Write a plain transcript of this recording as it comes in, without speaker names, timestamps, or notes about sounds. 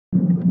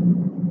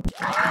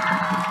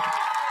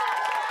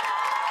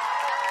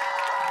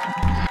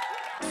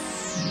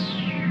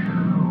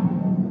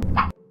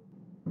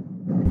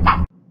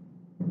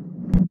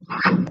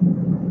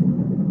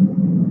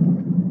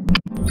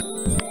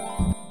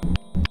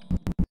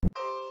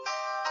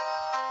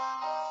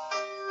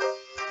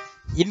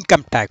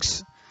Income tax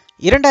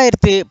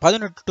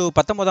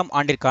 2018-19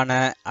 ஆண்டிற்கான,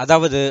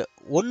 அதாவது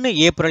 1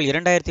 April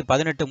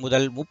 2018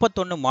 முதல்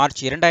 31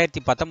 மார்ச்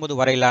 2019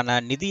 வரையிலான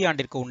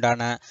நிதியாண்டிற்கு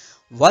உண்டான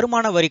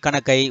வருமான வரி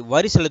கணக்கை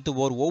வரி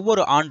செலுத்துவோர்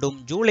ஒவ்வொரு ஆண்டும்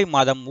ஜூலை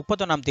மாதம்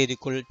 31ஆம்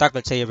தேதிக்குள்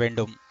தாக்கல் செய்ய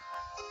வேண்டும்.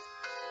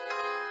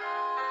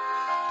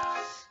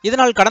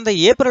 இதனால் கடந்த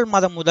ஏப்ரல்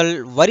மாதம் முதல்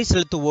வரி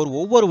செலுத்துவோர்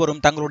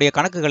ஒவ்வொருவரும் தங்களுடைய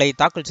கணக்குகளை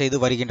தாக்கல் செய்து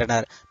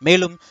வருகின்றனர்.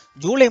 மேலும்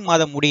ஜூலை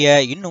மாதம்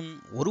முடிய இன்னும்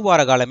ஒரு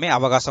வார காலமே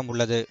அவகாசம்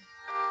உள்ளது.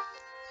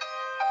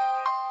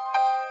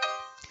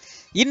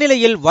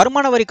 இந்நிலையில்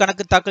வருமான வரி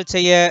கணக்கு தாக்கல்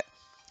செய்ய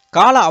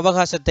கால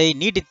அவகாசத்தை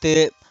நீட்டித்து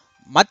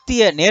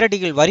மத்திய நேரடி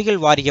வரிகள்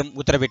வாரியம்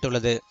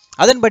உத்தரவிட்டுள்ளது.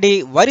 அதன்படி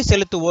வரி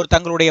செலுத்துவோர்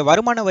தங்களுடைய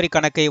வருமான வரி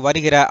கணக்கை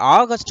வருகிற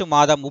ஆகஸ்ட்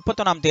மாதம்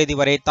 31ஆம் தேதி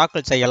வரை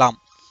தாக்கல் செய்யலாம்.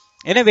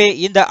 எனவே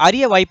இந்த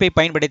அரிய வாய்ப்பை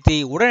பயன்படுத்தி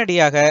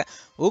உடனடியாக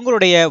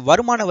உங்களுடைய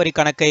வருமான வரி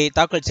கணக்கை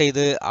தாக்கல்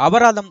செய்து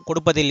அபராதம்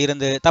கொடுப்பதில்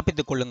இருந்து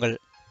தப்பித்துக் கொள்ளுங்கள்.